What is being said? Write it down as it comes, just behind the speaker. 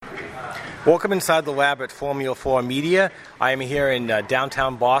Welcome inside the lab at Formula 4 Media. I am here in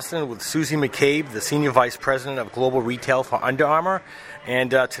downtown Boston with Susie McCabe, the Senior Vice President of Global Retail for Under Armour. And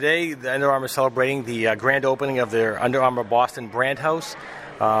today, the Under Armour is celebrating the grand opening of their Under Armour Boston Brand House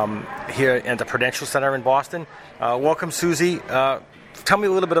here at the Prudential Center in Boston. Welcome, Susie. Tell me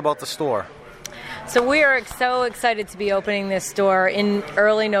a little bit about the store. So we are so excited to be opening this store in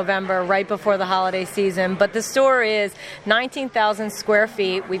early November, right before the holiday season. But the store is 19,000 square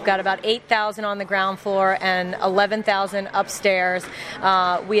feet. We've got about 8,000 on the ground floor and 11,000 upstairs.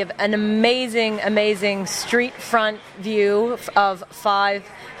 We have an amazing street front view of 5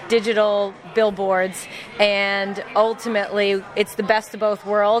 digital billboards, and ultimately it's the best of both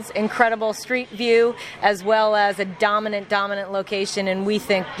worlds. Incredible street view as well as a dominant location, and we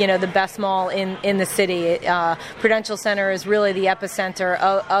think the best mall in the city. Prudential Center is really the epicenter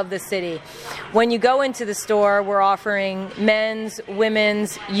of the city. When you go into the store, we're offering men's,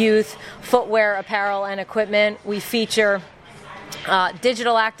 women's, youth, footwear, apparel, and equipment. We feature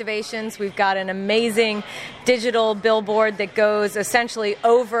digital activations. We've got an amazing digital billboard that goes essentially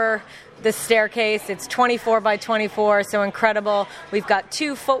over the staircase. It's 24 by 24, so incredible. We've got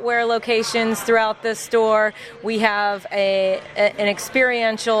 2 footwear locations throughout the store. We have an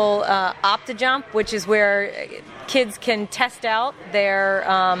experiential OptiJump, which is where kids can test out their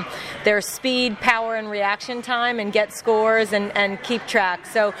speed, power, and reaction time and get scores and keep track.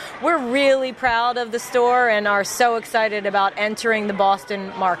 So we're really proud of the store and are so excited about entering the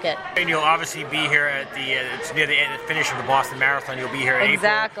Boston market. And you'll obviously be here at it's near the finish of the Boston Marathon. You'll be here in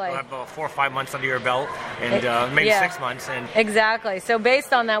exactly. April. You'll have about 4 or 5 months under your belt, and maybe 6 months. And exactly. So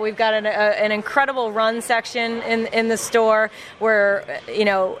based on that, we've got an incredible run section in the store. We're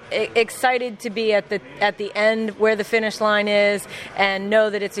excited to be at the end where the finish line is, and know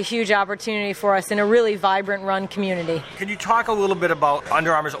that it's a huge opportunity for us in a really vibrant run community. Can you talk a little bit about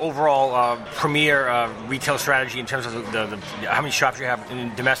Under Armour's overall premier retail strategy in terms of the how many shops you have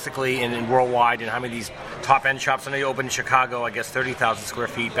domestically and worldwide, and how many of these top-end shops? I know you opened in Chicago, I guess 30,000 square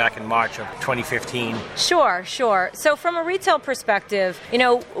feet back in March of 2015. Sure. So from a retail perspective,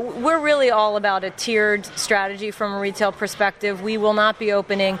 we're really all about a tiered strategy from a retail perspective. We will not be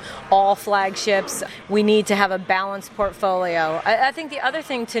opening all flagships. We need to have a balanced portfolio. I think the other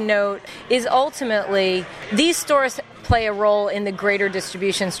thing to note is ultimately these stores play a role in the greater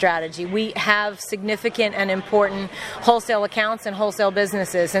distribution strategy. We have significant and important wholesale accounts and wholesale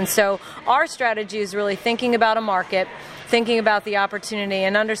businesses, and so our strategy is really thinking about a market, thinking about the opportunity,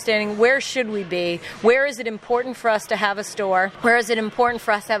 and understanding where should we be, where is it important for us to have a store, where is it important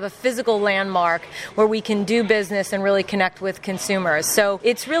for us to have a physical landmark where we can do business and really connect with consumers. So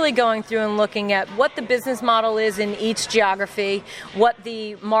it's really going through and looking at what the business model is in each geography, what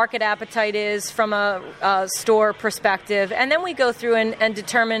the market appetite is from a store perspective, and then we go through and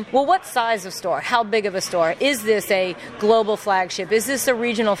determine, well, what size of store, how big of a store, is this a global flagship, is this a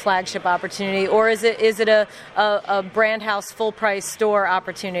regional flagship opportunity, or is it a brand house full price store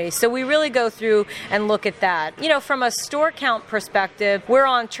opportunity? So we really go through and look at that. From a store count perspective, we're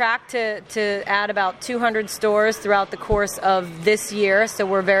on track to add about 200 stores throughout the course of this year, so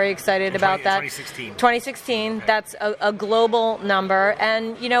we're very excited about that. 2016, okay. That's a global number,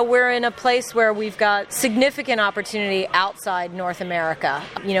 and we're in a place where we've got significant opportunity outside North America.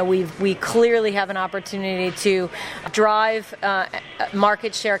 We clearly have an opportunity to drive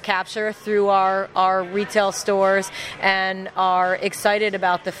market share capture through our retail stores, and are excited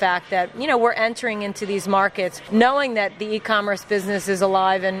about the fact that we're entering into these markets knowing that the e-commerce business is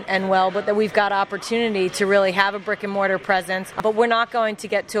alive and well, but that we've got opportunity to really have a brick and mortar presence. But we're not going to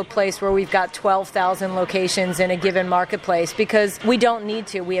get to a place where we've got 12,000 locations in a given marketplace, because we don't need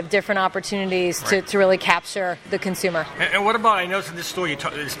to. We have different opportunities to really capture the consumer. And what about, I noticed in this store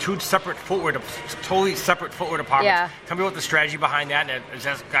there's 2 separate totally separate footwear departments. Yeah. Tell me what the strategy behind that, and is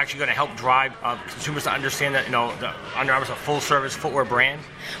that actually going to help drive consumers to understand that the Under Armour's a full-service footwear brand?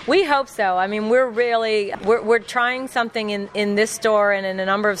 We hope so. I mean, we're trying something in this store and in a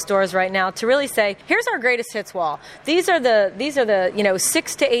number of stores right now to really say, here's our greatest hits wall. These are the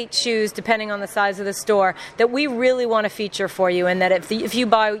 6 to 8 shoes, depending on the size of the store, that we really want to feature for you. And that if you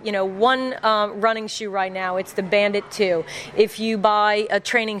buy one running shoe right now, it's the Bandit 2. If you buy a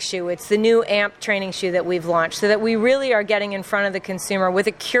training shoe, it's the new Amp training shoe that we've launched, so that we really are getting in front of the consumer with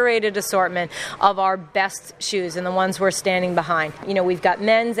a curated assortment of our best shoes and the ones we're standing behind. We've got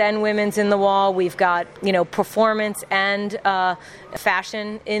men's and women's in the wall. We've got performance and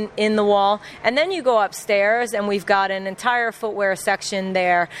fashion in the wall. And then you go upstairs and we've got an entire footwear section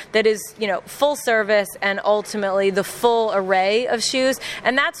there that is, full service and ultimately the full array of shoes.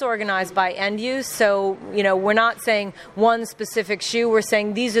 And that's organized by end use. So, we're not saying one specific shoe. We're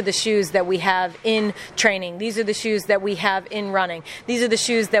saying these are the shoes that we have in training. These are the shoes that we have in running. These are the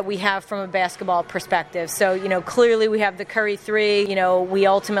shoes that we have from a basketball perspective. So, clearly we have the Curry 3. We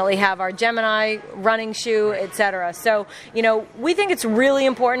ultimately have our Gemini running shoe, etc. So, we think it's really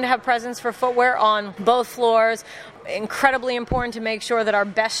important to have presence for footwear on both floors. Incredibly important to make sure that our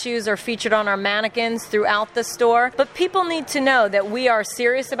best shoes are featured on our mannequins throughout the store. But people need to know that we are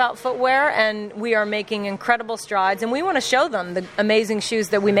serious about footwear and we are making incredible strides, and we want to show them the amazing shoes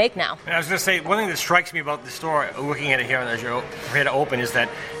that we make now. And I was going to say, one thing that strikes me about the store, looking at it here as you're prepared to open, is that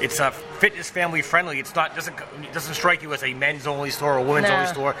it's fitness family friendly. It doesn't strike you as a men's only store or a women's only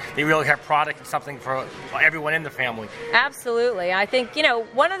store. They really have product and something for everyone in the family. Absolutely. I think,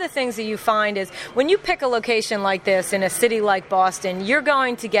 one of the things that you find is when you pick a location like this in a city like Boston, you're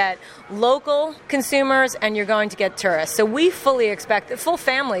going to get local consumers and you're going to get tourists. So we fully expect that full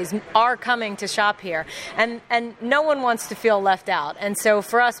families are coming to shop here, and no one wants to feel left out. And so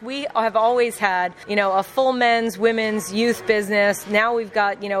for us, we have always had, a full men's, women's, youth business. Now we've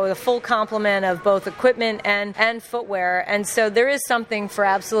got, the full complement of both equipment and footwear. And so there is something for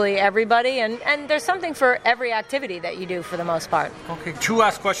absolutely everybody, and there's something for every activity that you do for the most part. Okay, two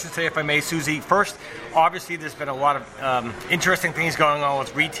last questions today, if I may, Susie. First, obviously there's been a lot of interesting things going on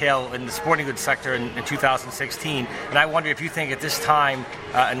with retail in the sporting goods sector in 2016, and I wonder if you think at this time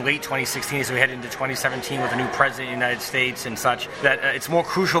in late 2016, as we head into 2017 with a new president of the United States and such, that it's more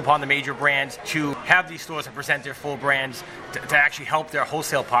crucial upon the major brands to have these stores and present their full brands to actually help their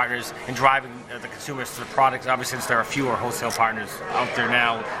wholesale partners in driving the consumers to the products, obviously, since there are fewer wholesale partners out there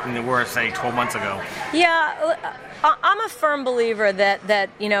now than there were, say, 12 months ago. Yeah, I'm a firm believer that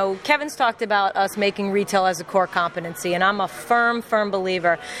Kevin's talked about us making retail as a core competency, and I'm a firm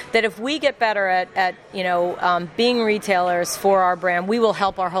believer that if we get better at being retailers for our brand, we will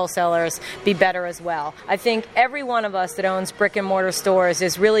help our wholesalers be better as well. I think every one of us that owns brick and mortar stores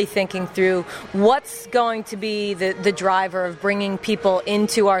is really thinking through what's going to be the driver of bringing people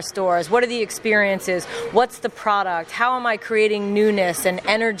into our stores. What are the experiences? What's the product? How am I creating newness and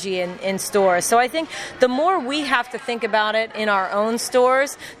energy in stores? So I think the more we have to think about it in our own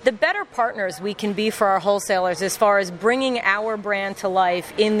stores, the better partners we can be for our wholesalers as far as bringing our brand to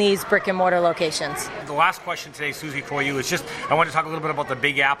life in these brick and mortar locations. The last question today, Susie, for you is just, I want to talk a little bit about the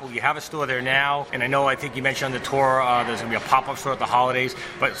Big Apple. You have a store there now, and I think you mentioned on the tour there's going to be a pop-up store at the holidays,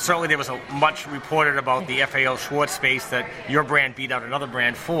 but certainly there was much reported about the FAO Schwarz space that your brand beat out another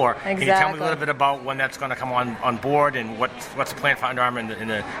brand for. Exactly. Can you tell me a little bit about when that's going to come on board and what's the plan for Under Armour in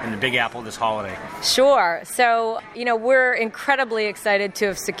the Big Apple this holiday? Sure. So, we're incredibly excited to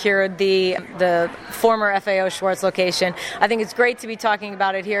have secured the former FAO Schwarz location. I think it's great to be talking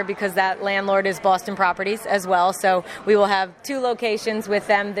about it here because that landlord is Boston Properties as well. So we will have two locations with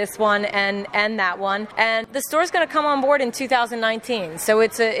them, this one and that one. And the store's going to come on board in 2019. So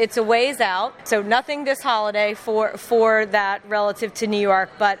it's a ways out. So nothing this holiday for that relative to New York.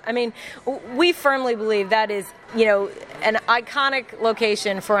 But we firmly believe that is an iconic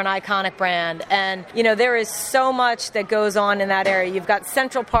location for an iconic brand. And, there is so much that goes on in that area. You've got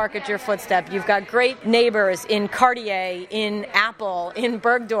Central Park at your footstep. You've got great neighbors in Cartier, in Apple, in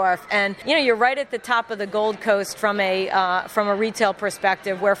Bergdorf. And, you're right at the top of the Gold Coast from a retail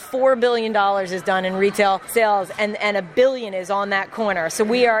perspective where $4 billion is done in retail sales and $1 billion is on that corner. So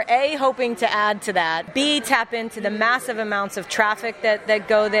we are, A, hoping to add to that, B, tap into the massive amounts of traffic that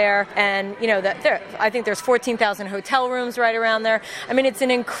go there. And, I think there's 14,000 hotel rooms right around there. It's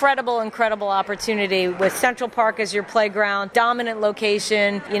an incredible opportunity with Central Park as your playground, dominant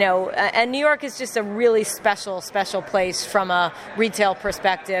location, and New York is just a really special place from a retail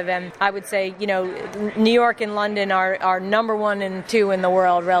perspective. And I would say, New York and London are number 1 and 2 in the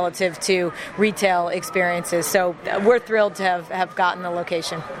world relative to retail experiences. So we're thrilled to have gotten the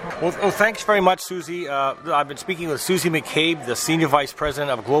location. Well, thanks very much, Susie. I've been speaking with Susie McCabe, the Senior Vice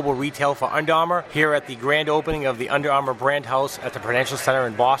President of Global Retail for Under Armour, here at the grand opening of the Under Armour brand house at the Prudential Center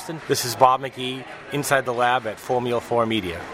in Boston. This is Bob McGee inside the lab at Formula 4 Media.